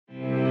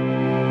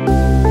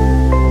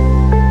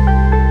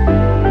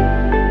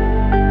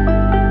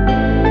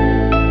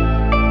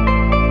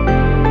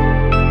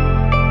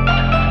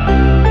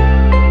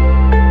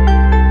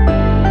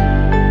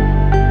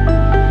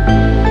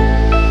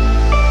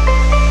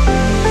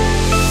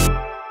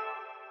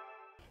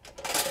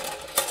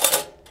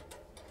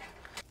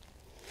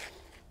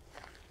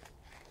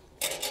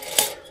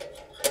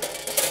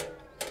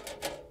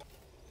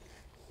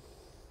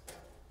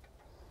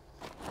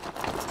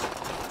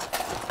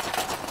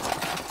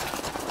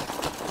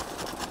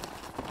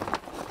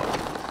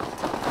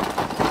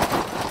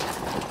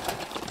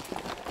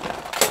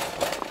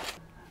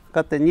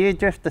Got the new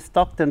Drifta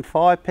Stockton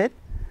Firepit.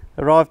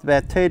 Arrived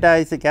about 2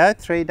 days ago,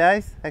 3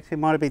 days. Actually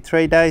might have been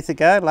 3 days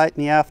ago, late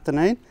in the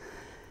afternoon.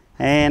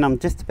 And I'm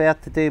just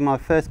about to do my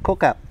first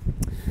cook up.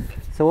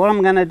 So what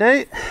I'm going to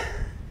do,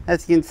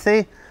 as you can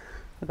see,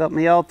 I've got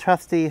my old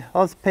trusty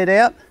Auspit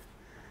out.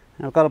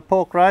 And I've got a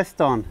pork roast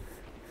on.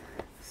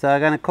 So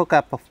I'm going to cook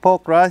up a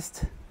pork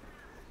roast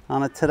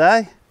on it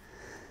today.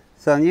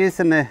 So I'm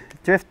using the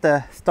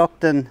Drifta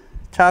Stockton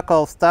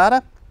charcoal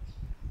starter.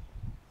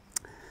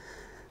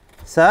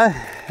 So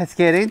let's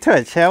get into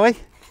it, shall we?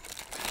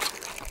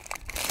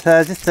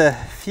 So just a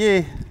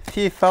few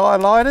fire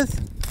lighters.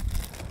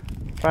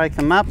 Break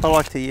them up. I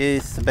like to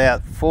use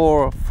about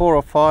four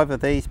or five of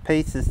these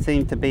pieces,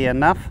 seem to be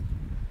enough.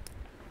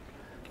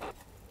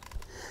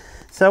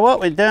 So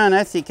what we're doing,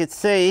 as you can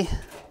see,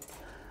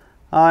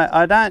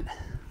 I don't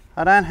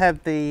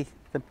have the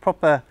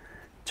proper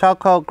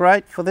charcoal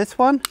grate for this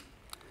one.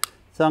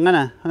 So I'm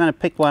gonna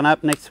pick one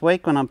up next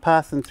week when I'm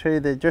passing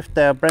through the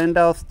Drifta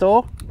Brendale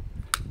store,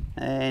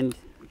 and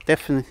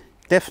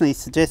definitely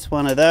suggest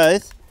one of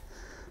those.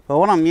 But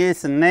what I'm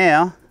using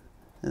now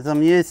is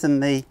I'm using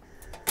the,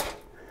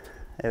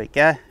 there we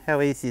go,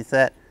 how easy is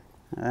that?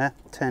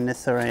 Turn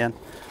this around.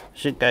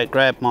 Should go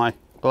grab my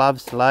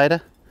gloves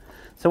later.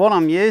 So what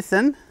I'm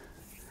using,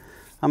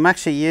 I'm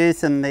actually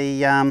using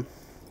the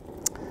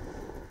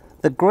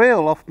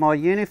grill off my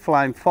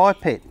uniflame fire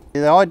pit.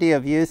 The idea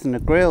of using the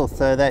grill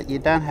so that you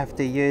don't have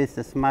to use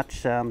as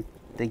much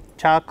the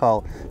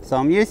charcoal. So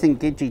I'm using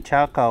Gidgee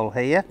charcoal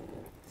here.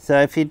 So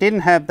if you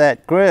didn't have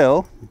that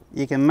grill,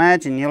 you can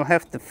imagine you'll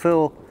have to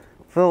fill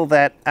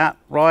that up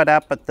right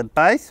up at the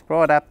base,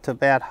 right up to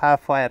about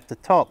halfway up the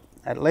top,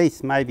 at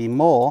least maybe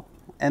more.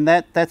 And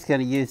that's going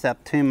to use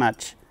up too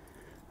much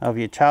of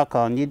your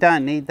charcoal, and you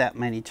don't need that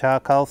many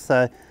charcoal.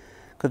 So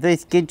because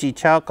these Gidgee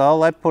charcoal,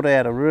 they put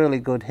out a really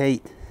good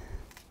heat.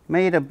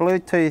 Meter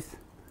Bluetooth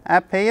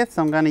app here,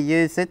 so I'm going to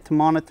use it to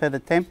monitor the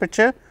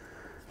temperature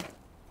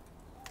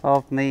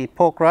of the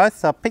pork roast.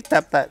 So I picked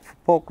up that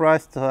pork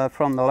roast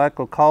from the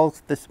local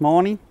Coles this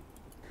morning,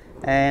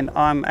 and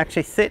I'm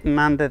actually sitting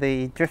under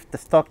the Drifta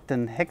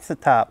Stockton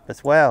Hexatarp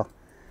as well.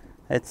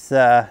 It's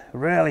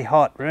really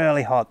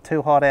hot,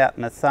 too hot out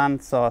in the sun,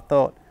 so I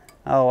thought,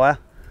 oh well,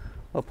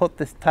 we'll put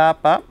this tarp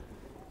up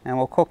and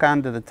we'll cook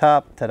under the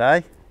tarp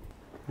today.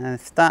 And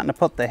it's starting to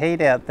put the heat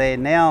out there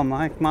now. I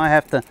might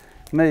have to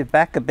move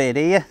back a bit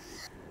here.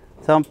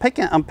 So I'm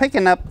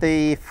picking up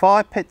the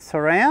fire pits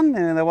around,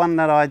 the one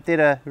that I did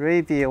a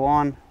review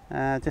on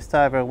just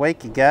over a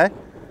week ago.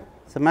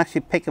 So I'm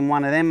actually picking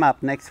one of them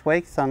up next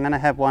week, so I'm going to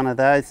have one of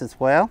those as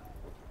well.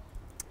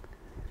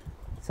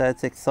 So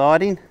it's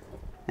exciting.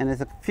 And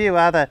there's a few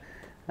other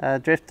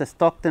Drifta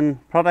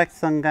Stockton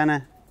products I'm going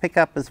to pick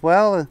up as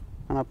well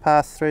when I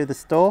pass through the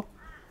store.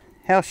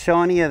 How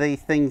shiny are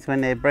these things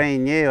when they're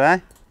brand new, eh?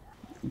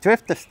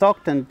 Drifta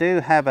Stockton do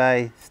have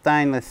a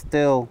stainless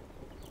steel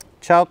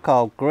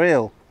charcoal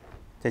grill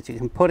that you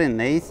can put in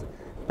these,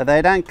 but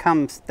they don't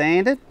come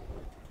standard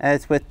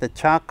as with the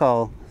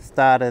charcoal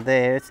starter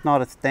there. It's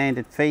not a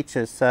standard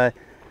feature, so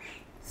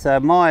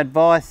my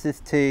advice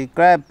is to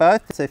grab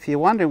both. So if you're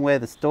wondering where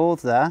the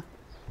stores are,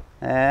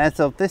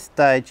 as of this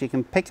stage you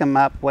can pick them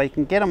up, well, you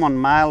can get them on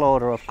mail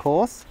order of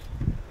course,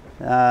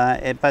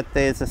 but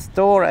there's a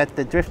store at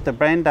the Drifta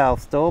Brendale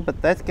store,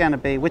 but that's going to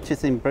be, which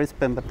is in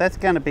Brisbane, but that's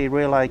going to be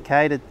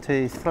relocated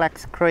to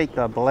Slacks Creek,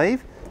 I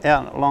believe,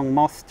 out along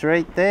Moss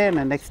Street there in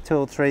the next 2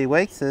 or 3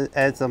 weeks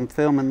as I'm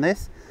filming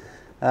this.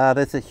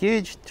 There's a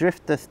huge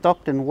Drifta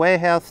Stockton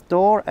warehouse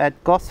store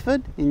at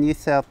Gosford in New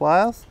South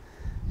Wales,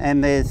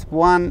 and there's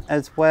one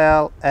as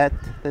well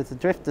there's a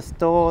Drifta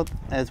store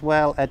as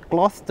well at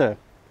Gloucester,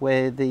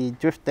 where the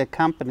Drifta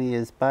company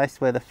is based,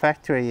 where the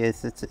factory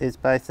is. It's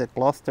based at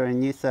Gloucester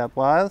in New South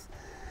Wales.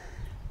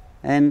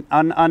 And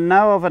I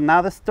know of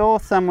another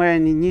store somewhere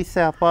in the New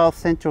South Wales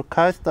Central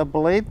Coast, I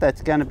believe,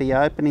 that's going to be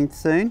opening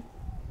soon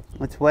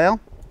as well.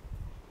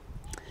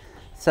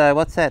 So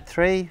what's that,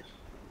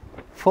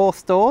 4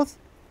 stores?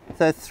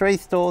 So it's 3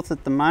 stores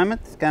at the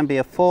moment. There's going to be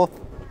a 4th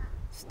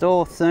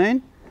store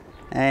soon,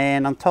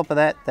 and on top of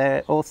that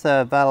they're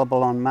also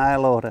available on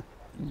mail order.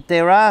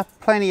 There are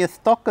plenty of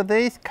stock of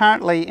these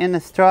currently in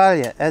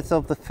Australia as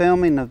of the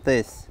filming of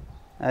this.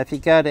 If you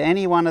go to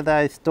any one of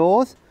those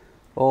stores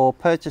or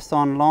purchase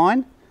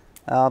online,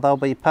 they'll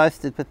be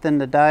posted within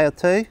the day or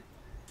 2,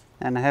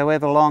 and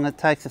however long it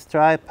takes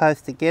Australia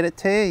Post to get it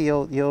to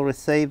you, you'll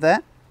receive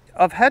that.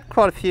 I've had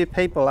quite a few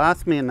people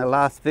ask me in the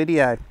last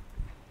video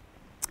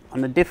on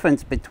the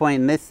difference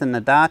between this and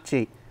the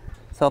Darchi,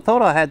 so I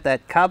thought I had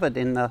that covered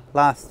in the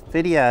last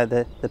video,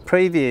 the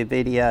preview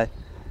video.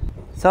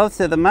 So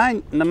obviously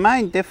the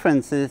main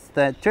difference is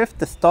that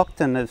Drifta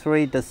Stockton has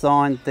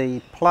redesigned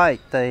the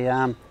plate,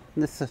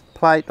 this is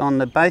plate on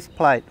the base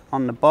plate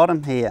on the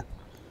bottom here.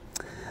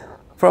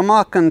 From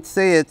what I can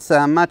see, it's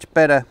much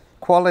better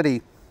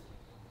quality.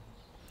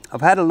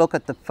 I've had a look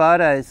at the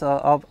photos.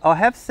 I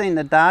have seen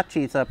the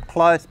Darchis up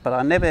close, but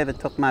I never ever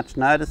took much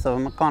notice of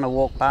them. I kind of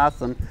walked past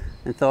them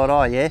and thought,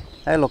 oh yeah,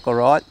 they look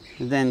alright,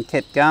 and then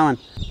kept going.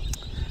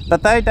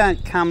 but they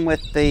don't come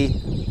with the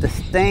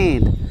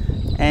stand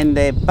and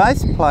their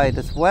base plate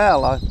as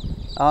well.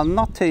 I'm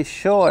not too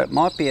sure, it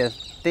might be a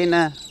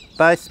thinner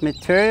base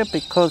material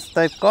because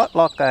they've got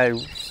like a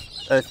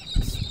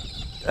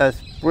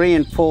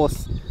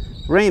reinforced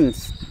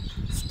rims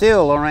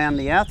still around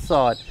the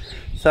outside.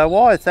 So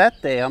why is that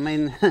there? I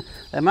mean,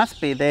 they must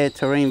be there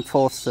to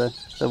reinforce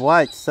the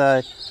weight.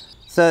 So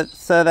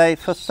they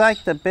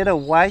forsake a bit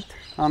of weight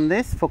on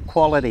this for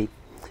quality.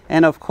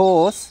 And of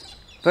course,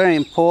 very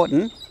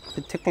important,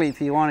 particularly if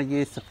you want to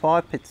use the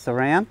fire pits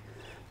around,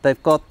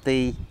 they've got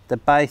the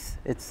base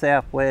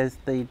itself, whereas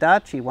the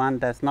Darchi one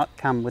does not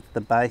come with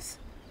the base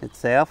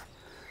itself.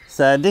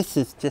 So this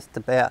is just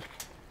about,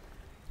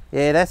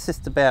 yeah, that's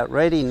just about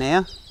ready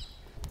now.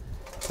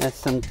 That's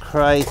some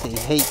crazy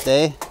heat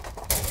there.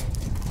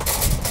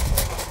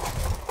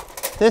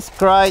 This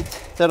grate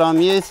that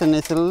I'm using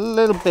is a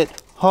little bit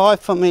high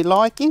for me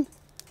liking.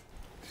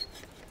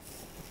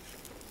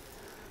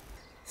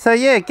 So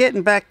yeah,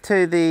 getting back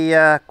to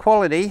the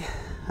quality,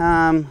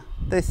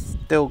 this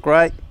steel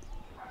grate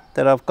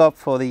that I've got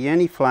for the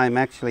uniflame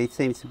actually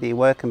seems to be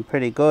working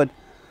pretty good.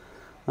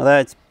 Although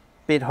it's a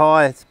bit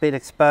high, it's a bit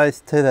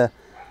exposed to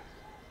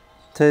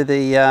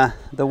the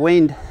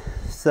wind,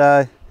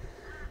 so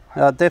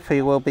I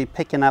definitely will be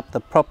picking up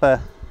the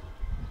proper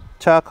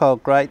charcoal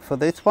grate for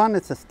this one.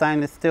 It's a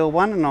stainless steel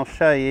one, and I'll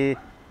show you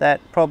that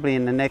probably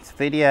in the next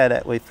video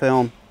that we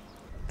film.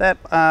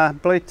 That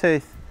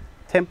Bluetooth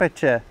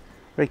temperature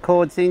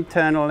records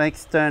internal and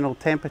external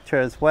temperature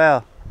as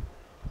well,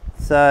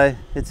 so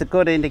it's a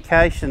good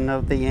indication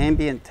of the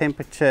ambient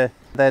temperature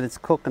that it's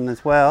cooking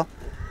as well.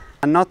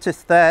 And not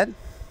just that,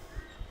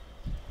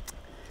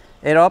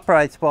 it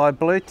operates by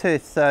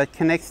Bluetooth, so it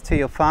connects to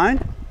your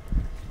phone,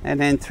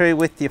 and then through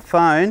with your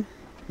phone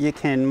you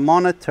can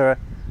monitor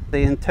the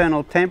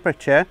internal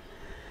temperature,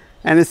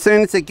 and as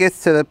soon as it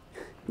gets to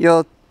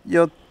your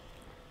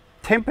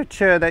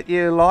temperature that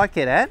you like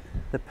it at,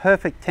 the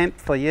perfect temp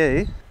for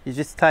you, you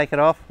just take it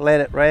off,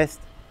 let it rest,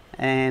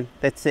 and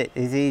that's it,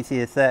 as easy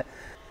as that.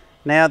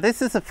 Now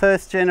this is a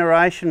first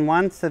generation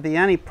one, so the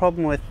only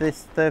problem with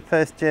this, the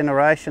first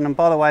generation, and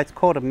by the way it's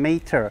called a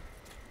meter,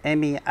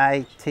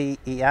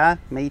 M-E-A-T-E-R,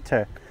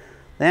 meter.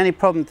 The only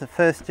problem with the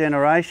first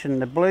generation,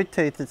 the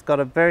Bluetooth has got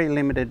a very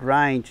limited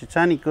range. It's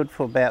only good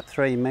for about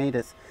 3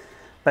 meters.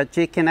 But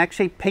you can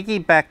actually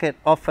piggyback it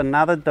off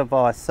another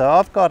device. So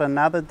I've got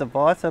another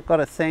device, I've got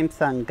a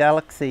Samsung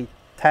Galaxy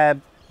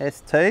Tab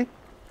S2,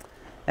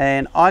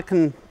 and I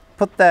can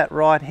put that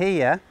right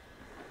here,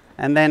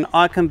 and then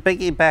I can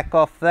piggyback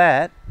off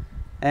that,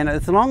 and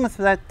as long as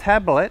that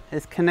tablet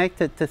is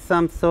connected to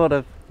some sort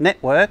of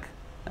network,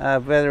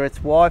 whether it's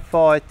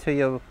Wi-Fi to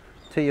your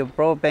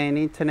broadband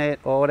internet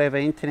or whatever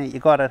internet you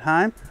got at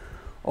home,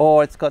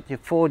 or it's got your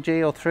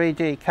 4G or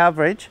 3G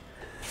coverage,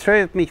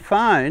 through my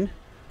phone,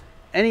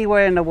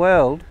 anywhere in the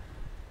world,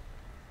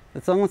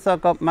 as long as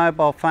I've got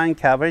mobile phone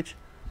coverage,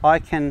 I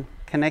can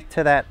connect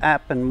to that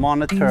app and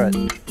monitor it.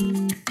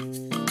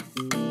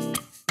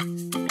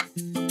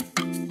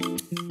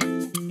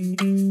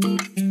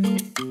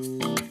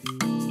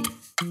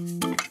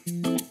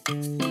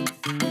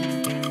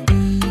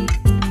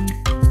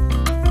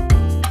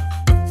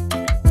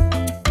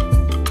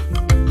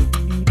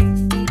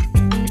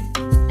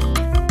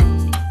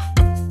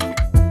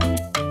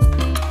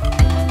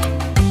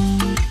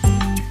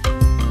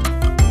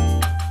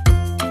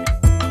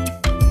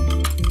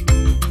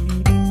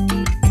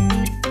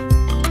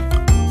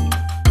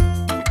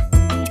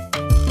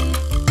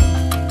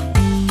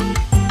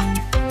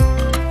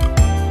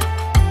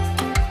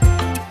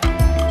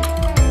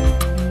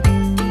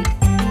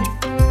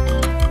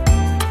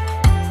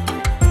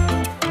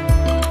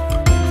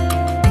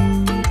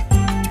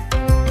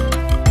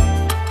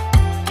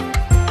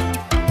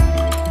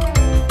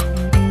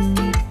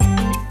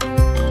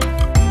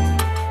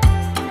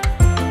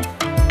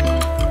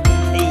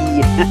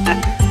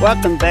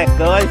 Welcome back,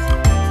 guys.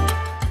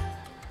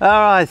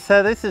 Alright,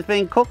 so this has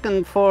been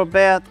cooking for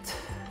about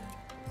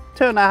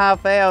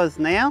 2.5 hours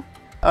now.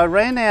 I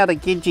ran out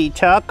of Gidgee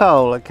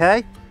charcoal,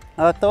 okay?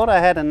 I thought I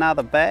had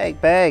another bag,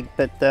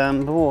 but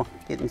oh,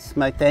 getting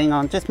smoked. Hang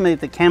on, just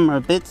move the camera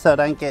a bit so I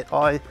don't get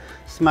eye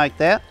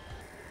smoked out.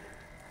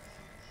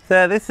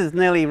 So this is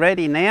nearly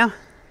ready now.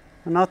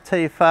 We're not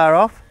too far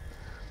off.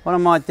 What I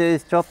might do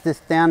is drop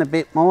this down a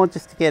bit more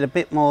just to get a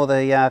bit more of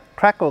the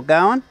crackle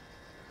going.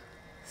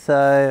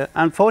 So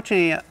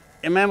unfortunately,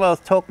 remember I was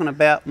talking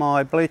about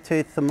my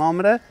Bluetooth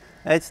thermometer?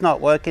 It's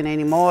not working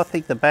anymore. I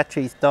think the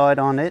battery's died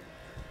on it.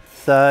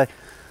 So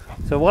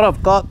what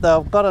I've got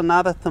though, I've got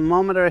another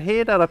thermometer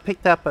here that I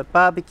picked up at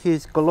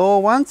Barbecues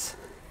Galore once.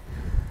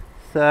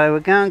 So we're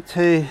going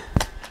to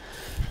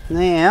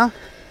now,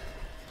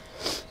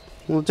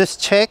 we'll just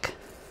check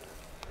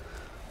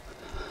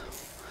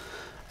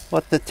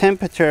what the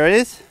temperature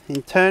is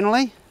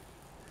internally.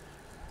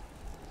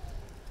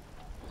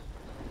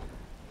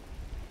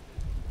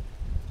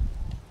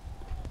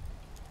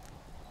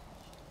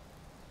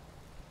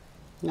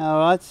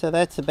 Alright, so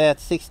that's about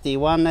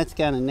 61. That's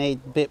going to need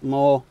a bit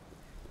more.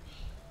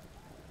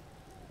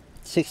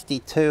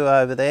 62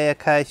 over there.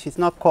 Okay, she's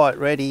not quite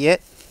ready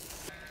yet.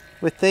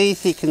 With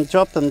these you can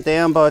drop them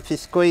down by if you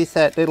squeeze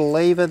that little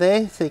lever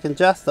there, so you can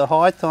adjust the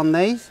height on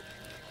these.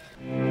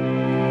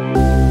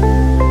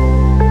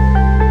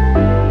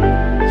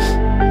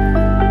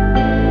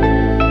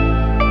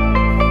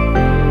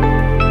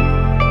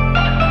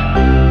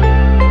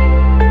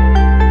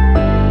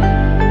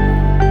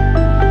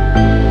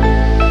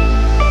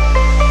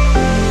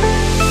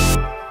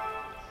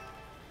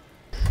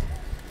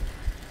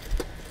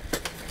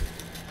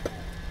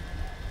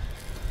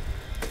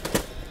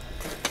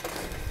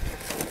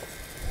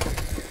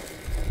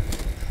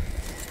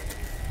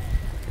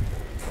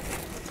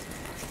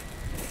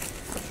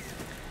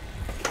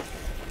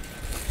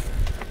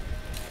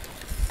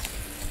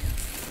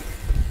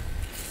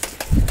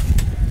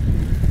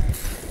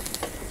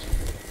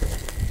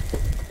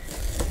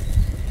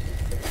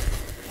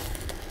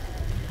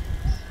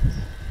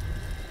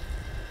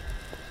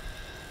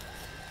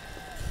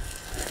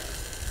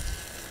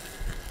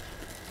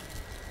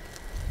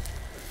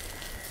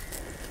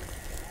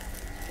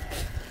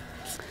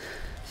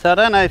 So I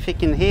don't know if you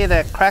can hear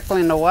that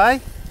crackling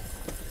away.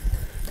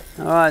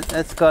 Alright,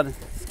 let's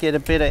get a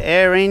bit of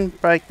air in,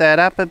 break that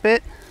up a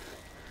bit.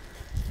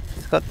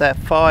 It's got that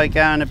fire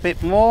going a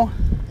bit more.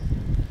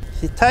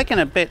 She's taking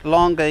a bit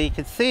longer. You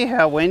can see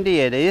how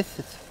windy it is.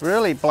 It's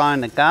really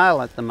blowing a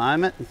gale at the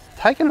moment. It's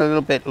taking a little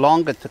bit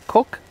longer to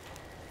cook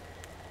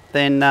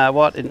than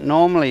what it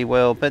normally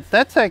will, but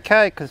that's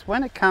okay, because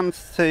when it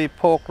comes to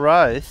pork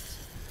roast,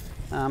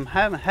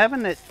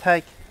 having it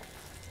take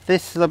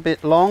this a little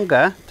bit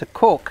longer to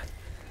cook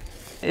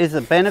is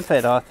a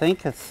benefit. I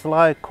think a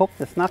slow cook,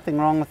 there's nothing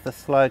wrong with the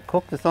slow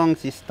cook as long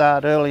as you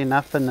start early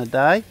enough in the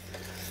day,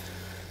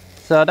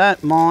 so I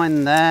don't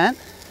mind that.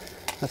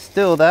 But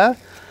still though,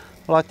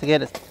 I like to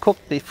get it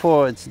cooked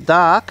before it's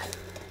dark.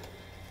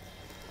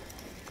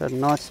 Got a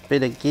nice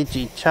bit of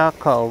Gidgee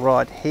charcoal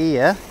right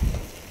here.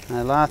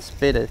 The last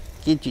bit of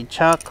Gidgee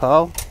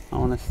charcoal I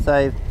want to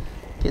save,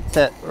 get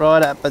that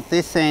right up at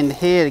this end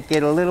here to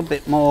get a little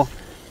bit more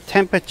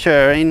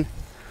temperature in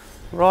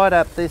right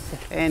up this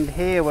end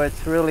here where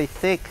it's really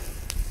thick.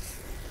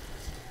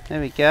 There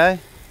we go.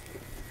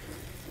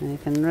 And you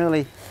can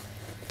really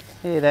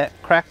hear that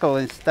crackle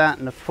is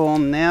starting to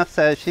form now.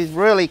 So she's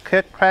really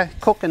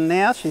cooking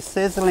now. She's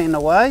sizzling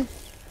away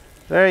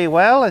very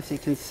well, as you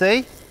can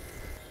see.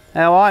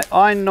 Now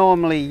I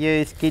normally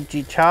use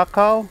Gidgee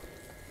charcoal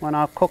when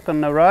I cook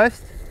on the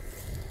roast,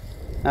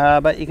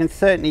 but you can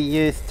certainly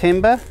use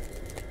timber.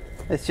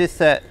 It's just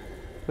that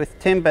with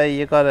timber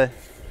you've got to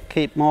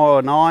keep more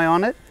an eye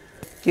on it.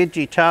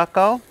 Gidgee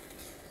charcoal,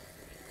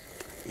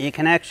 you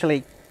can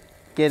actually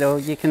get, or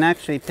you can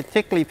actually,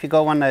 particularly if you've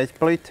got one of those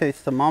Bluetooth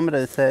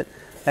thermometers that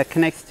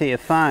connects to your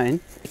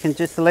phone, you can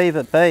just leave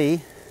it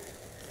be,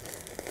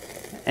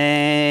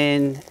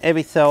 and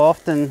every so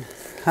often,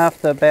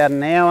 after about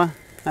an hour,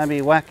 maybe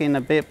whack in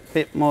a bit of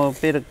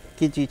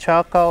Gidgee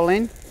charcoal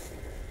in,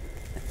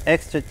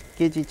 extra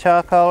Gidgee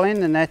charcoal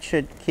in, and that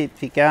should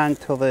keep you going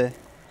till the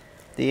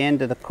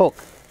end of the cook.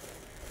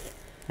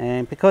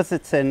 And because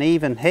it's an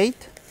even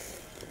heat,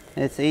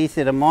 it's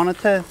easy to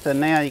monitor. So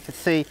now you can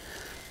see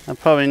I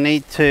probably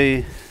need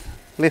to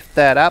lift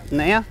that up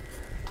now.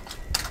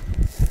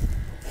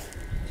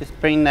 Just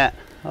bring that,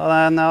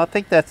 oh no, I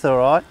think that's all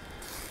right.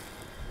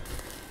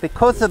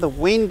 Because of the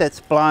wind that's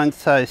blowing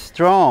so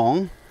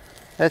strong,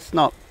 that's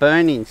not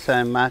burning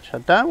so much. I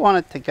don't want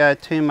it to go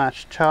too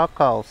much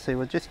charcoal. See,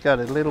 we've just got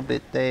a little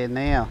bit there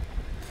now.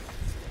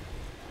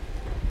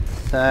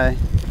 So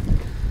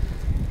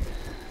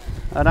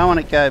I don't want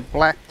to go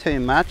black too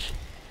much,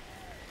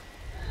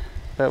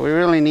 but we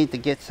really need to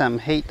get some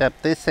heat up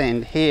this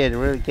end here to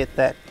really get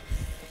that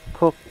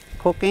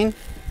cooking.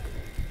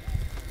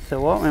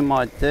 So what we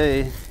might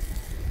do,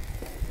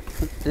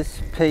 put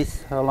this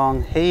piece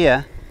along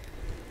here,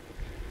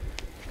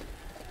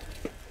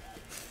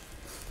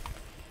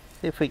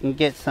 see if we can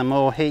get some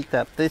more heat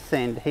up this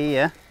end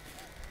here.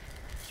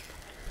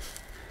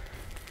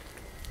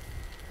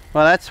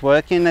 Well, that's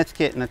working. That's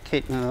keeping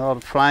a lot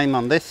of flame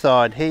on this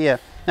side here.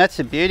 That's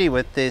the beauty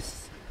with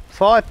this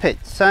fire pit,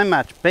 so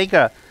much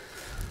bigger.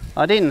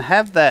 I didn't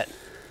have that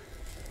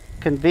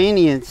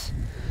convenience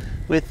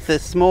with the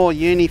small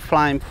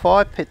uniflame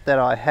fire pit that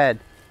I had.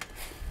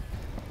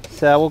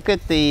 So we'll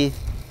get the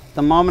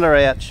thermometer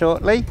out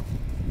shortly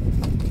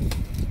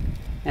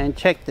and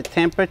check the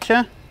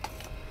temperature.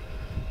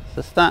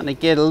 So starting to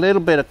get a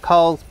little bit of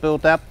coals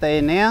built up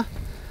there now.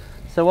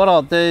 So what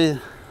I'll do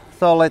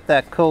is I'll let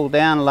that cool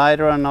down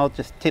later, and I'll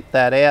just tip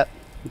that out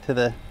into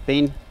the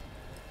bin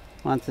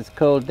once it's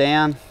cooled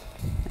down.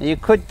 You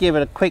could give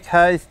it a quick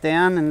hose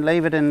down and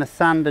leave it in the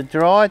sun to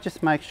dry.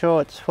 Just make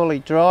sure it's fully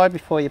dry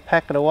before you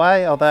pack it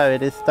away, although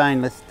it is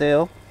stainless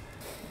steel.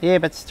 Yeah,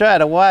 but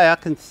straight away I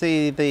can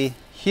see the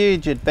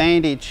huge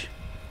advantage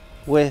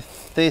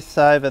with this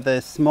over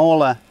the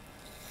smaller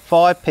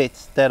fire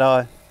pits that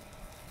I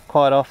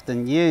quite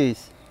often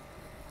use,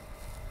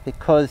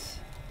 because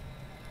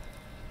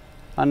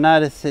I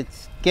notice it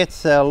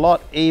gets a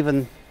lot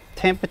even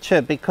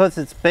temperature because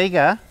it's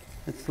bigger,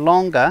 it's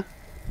longer.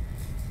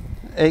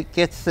 it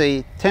gets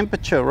the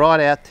temperature right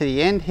out to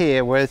the end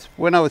here, whereas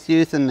when I was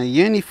using the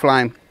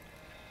uniflame,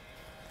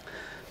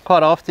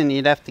 quite often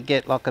you'd have to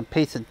get like a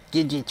piece of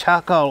Gidgee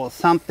charcoal or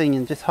something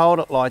and just hold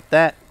it like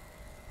that,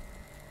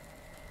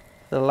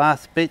 the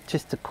last bit,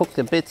 just to cook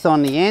the bits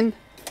on the end.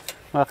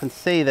 I can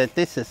see that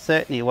this is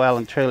certainly well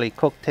and truly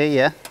cooked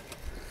here.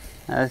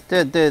 I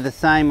do the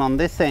same on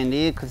this end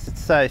here because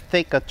it's so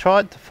thick. I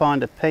tried to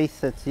find a piece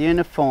that's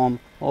uniform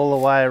all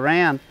the way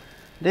around.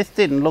 This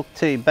didn't look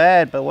too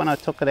bad, but when I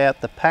took it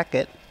out the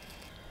packet,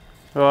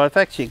 well, I've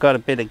actually got a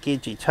bit of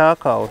Gidgee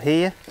charcoal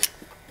here.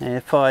 And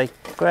if I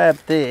grab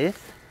this,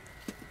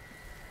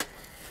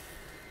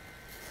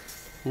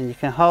 and you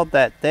can hold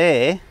that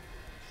there,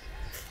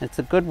 it's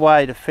a good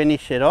way to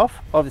finish it off.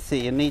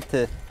 Obviously you need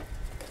to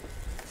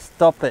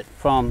stop it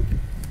from,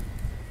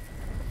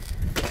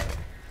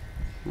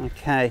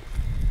 okay,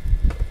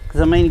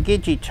 because I mean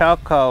Gidgee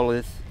charcoal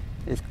is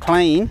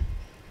clean,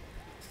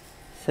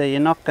 so you're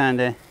not going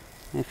to,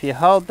 if you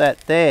hold that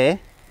there,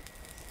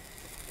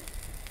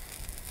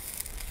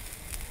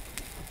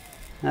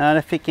 I don't know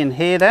if you can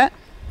hear that.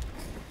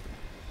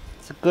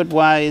 It's a good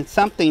way, it's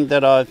something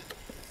that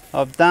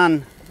I've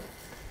done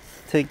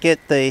to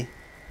get the,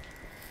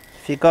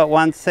 if you've got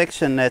one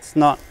section that's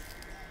not,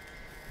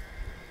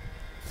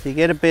 so you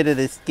get a bit of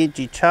this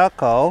Gidgee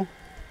charcoal,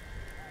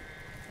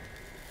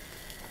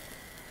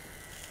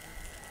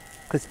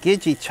 because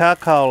Gidgee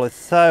charcoal is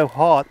so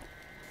hot.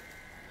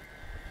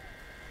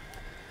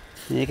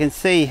 You can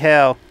see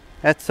how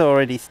that's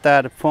already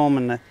started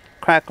forming the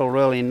crackle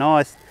really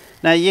nice.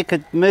 Now you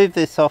could move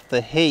this off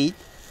the heat.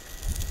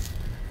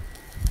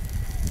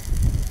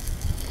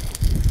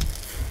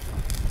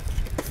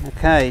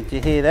 Okay, did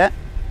you hear that?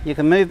 You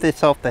can move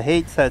this off the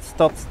heat so it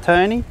stops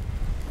turning.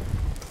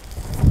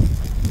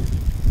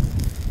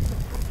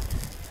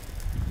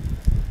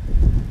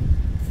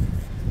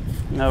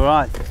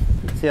 Alright,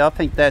 see, I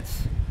think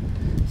that's,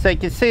 so you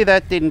can see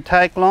that didn't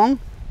take long,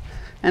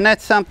 and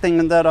that's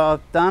something that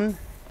I've done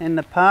in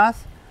the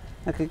past.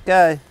 I could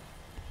go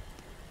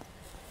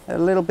a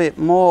little bit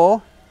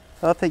more,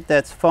 so I think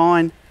that's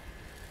fine.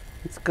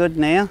 It's good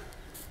now.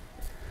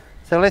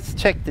 So let's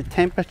check the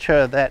temperature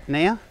of that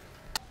now.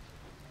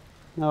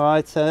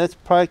 Alright, so that's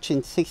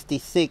approaching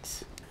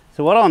 66.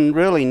 So what I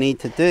really need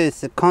to do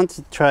is to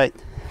concentrate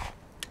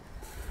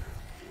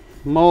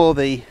more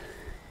the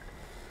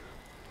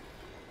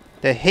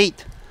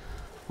heat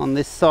on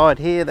this side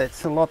here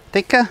that's a lot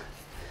thicker.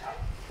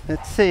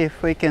 Let's see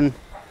if we can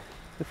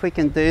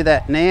do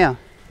that now.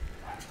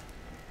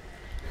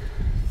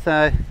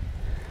 So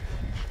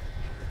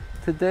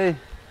to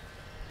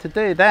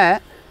do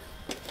that,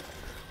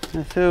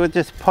 so we'll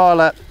just pile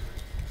up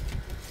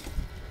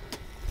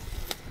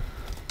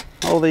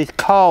all these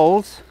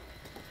coals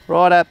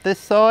right up this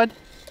side,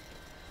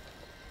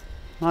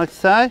 like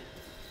so.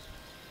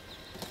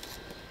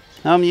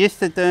 I'm used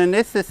to doing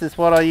this. This is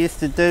what I used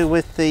to do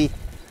with the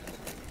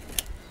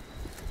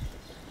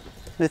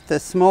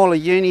smaller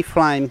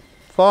uniflame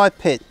fire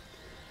pit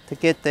to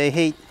get the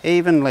heat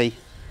evenly.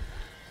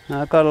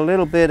 Now I've got a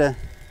little bit of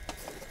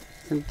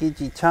some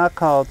Gidgee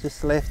charcoal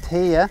just left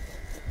here.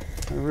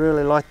 I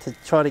really like to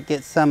try to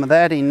get some of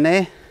that in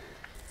there.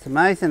 It's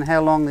amazing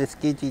how long this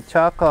Gidgee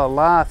charcoal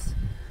lasts.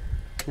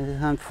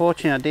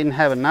 Unfortunately, I didn't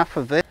have enough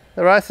of it.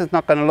 The roast is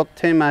not going to look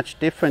too much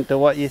different to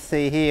what you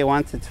see here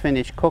once it's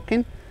finished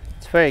cooking.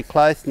 It's very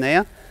close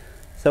now.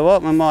 So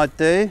what we might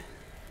do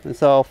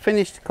is I'll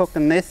finish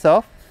cooking this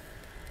off,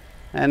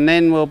 and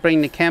then we'll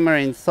bring the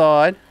camera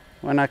inside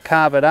when I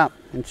carve it up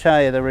and show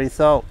you the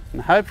result.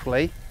 And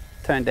hopefully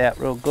it turned out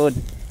real good.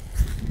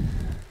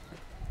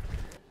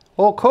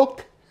 All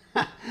cooked.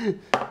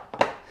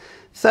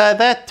 So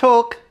that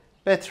took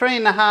about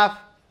 3.5,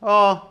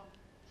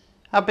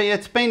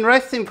 it's been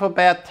resting for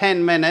about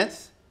 10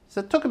 minutes. So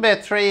it took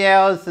about 3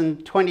 hours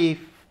and 20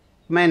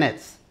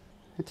 minutes.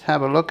 Let's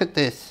have a look at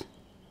this.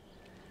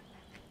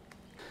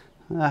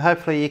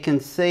 Hopefully you can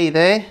see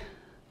there.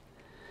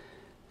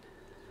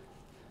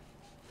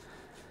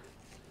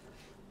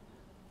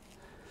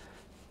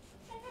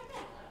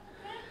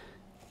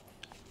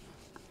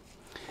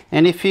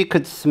 And if you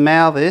could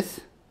smell this,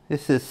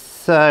 this is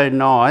so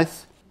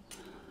nice.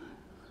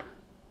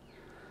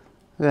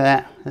 Look at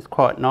that, that's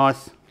quite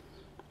nice.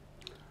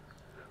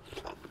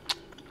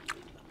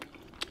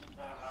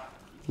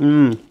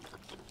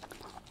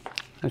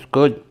 That's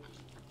good.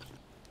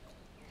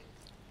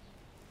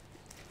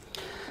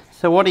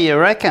 So what do you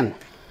reckon?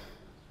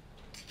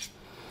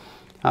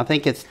 I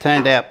think it's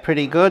turned out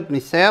pretty good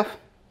myself.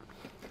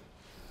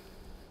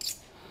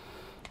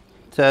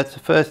 So it's the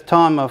first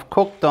time I've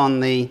cooked on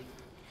the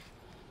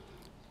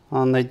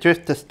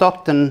Drifta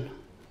Stockton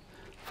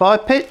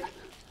Firepit,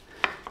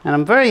 and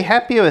I'm very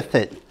happy with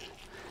it.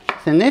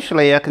 So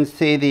initially I can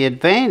see the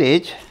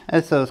advantage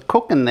as I was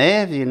cooking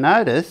there, if you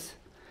notice.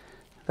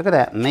 Look at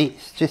that meat,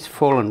 it's just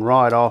falling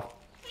right off.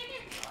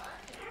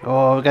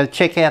 Oh, we've got to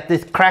check out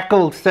this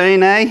crackle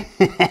soon, eh?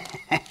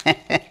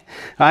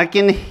 I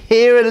can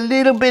hear a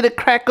little bit of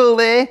crackle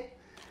there.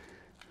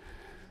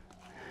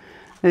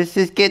 Let's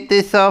just get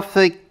this off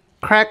the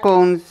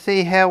crackle and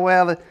see how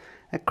well it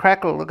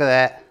crackle. Look at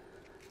that.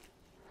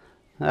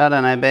 I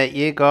don't know about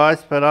you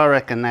guys, but I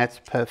reckon that's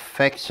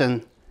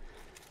perfection.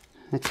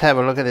 Let's have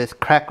a look at this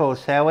crackle,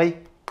 shall we?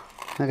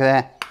 Look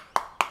at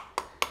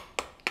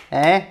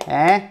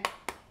that.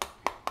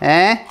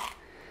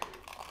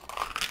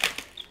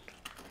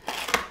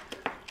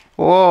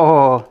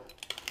 Whoa.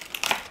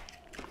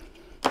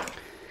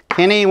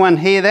 Can anyone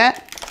hear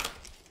that?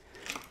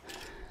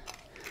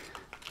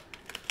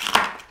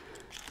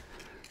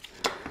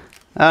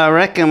 I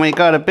reckon we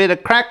got a bit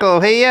of crackle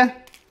here.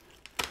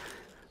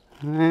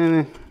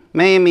 Me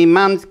and me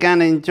mum's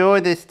gonna enjoy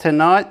this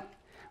tonight.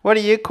 What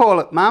do you call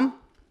it, Mum?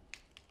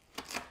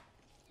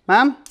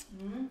 Mum?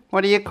 Mm?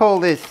 What do you call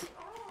this?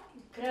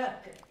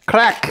 Crack.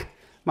 Crack.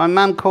 My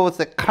mum calls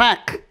it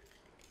crack.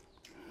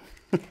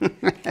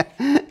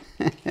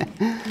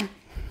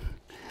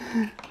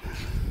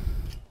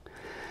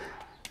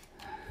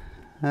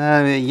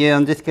 Yeah,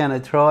 I'm just gonna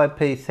try a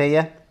piece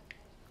here.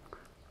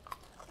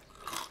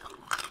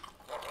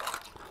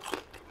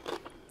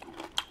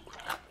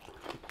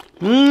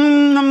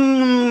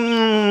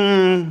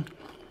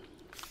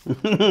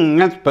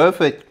 That's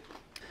perfect.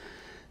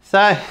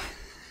 So,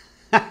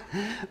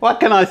 what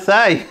can I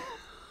say?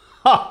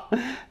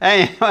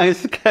 Anyway,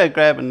 let's go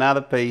grab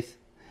another piece.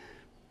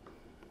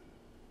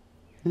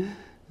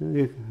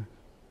 Look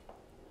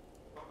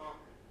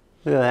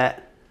at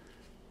that.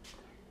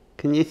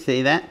 Can you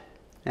see that?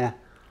 Yeah.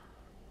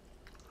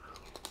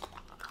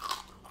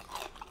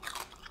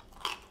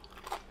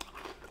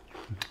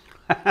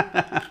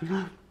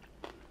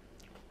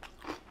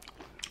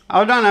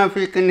 I don't know if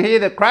you can hear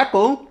the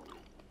crackle.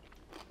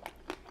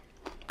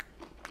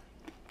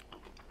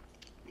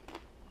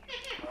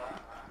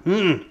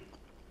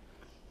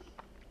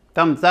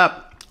 Thumbs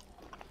up.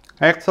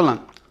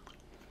 Excellent.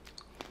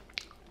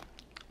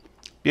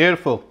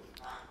 Beautiful.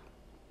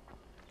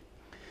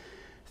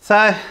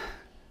 So,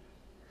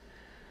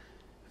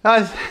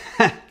 guys,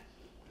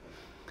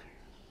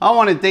 I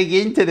want to dig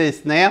into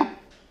this now.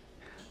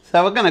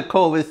 So we're going to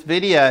call this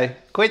video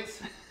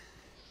quits.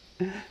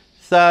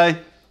 So,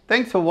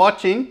 thanks for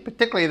watching,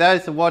 particularly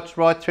those who watched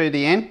right through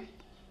the end.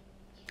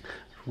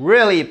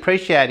 Really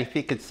appreciate if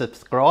you could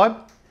subscribe.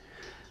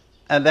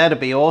 That'd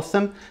be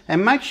awesome.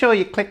 And make sure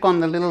you click on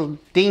the little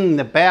ding,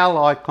 the bell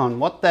icon.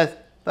 What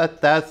that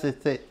does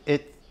is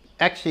it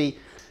actually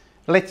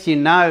lets you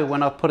know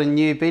when I put a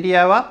new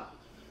video up.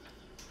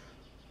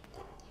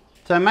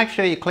 So make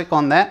sure you click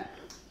on that.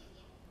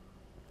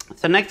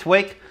 So next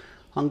week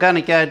I'm going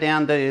to go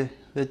down to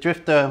the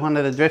Drifta, one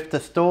of the Drifta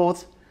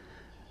stores.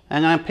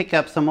 I'm going to pick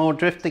up some more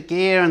Drifta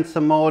gear and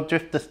some more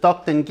Drifta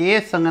Stockton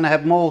gear. So I'm going to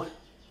have more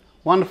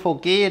wonderful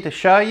gear to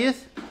show you.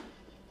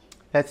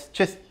 It's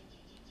just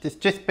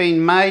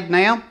been made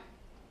now.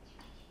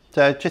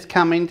 So it's just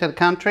come into the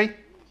country.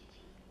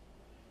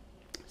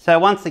 So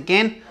once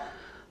again,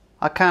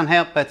 I can't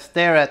help but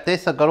stare at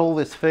this. I've got all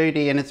this food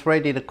here and it's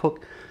ready to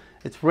cook.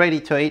 It's ready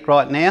to eat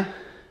right now.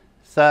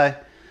 So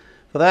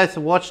for those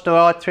who watched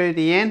right through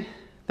the end,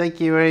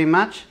 thank you very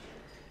much.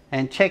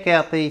 And check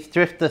out these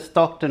Drifta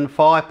Stockton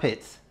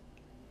Firepits.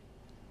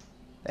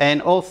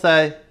 And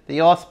also the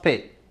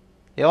Auspit.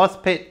 The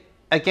Auspit,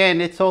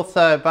 again, it's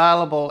also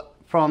available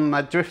from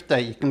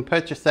Drifta. You can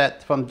purchase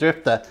that from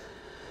Drifta.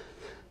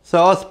 So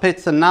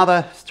Auspit's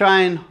another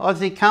Australian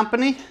Aussie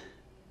company.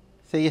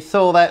 So you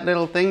saw that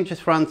little thing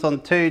just runs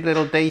on 2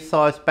 little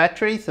D-sized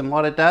batteries, and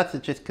what it does,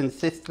 it just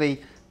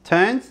consistently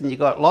turns, and you've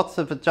got lots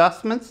of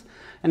adjustments,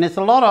 and there's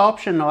a lot of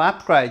optional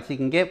upgrades you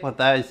can get with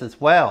those as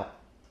well.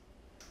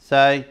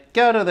 So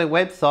go to their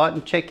website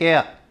and check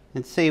out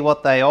and see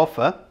what they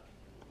offer.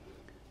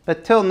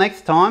 But till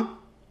next time,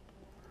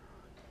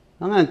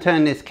 I'm going to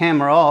turn this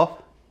camera off.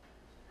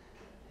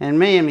 And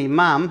me and my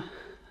mum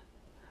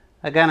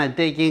are going to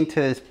dig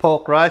into this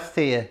pork roast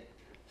here.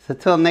 So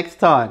till next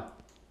time,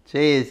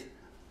 cheers.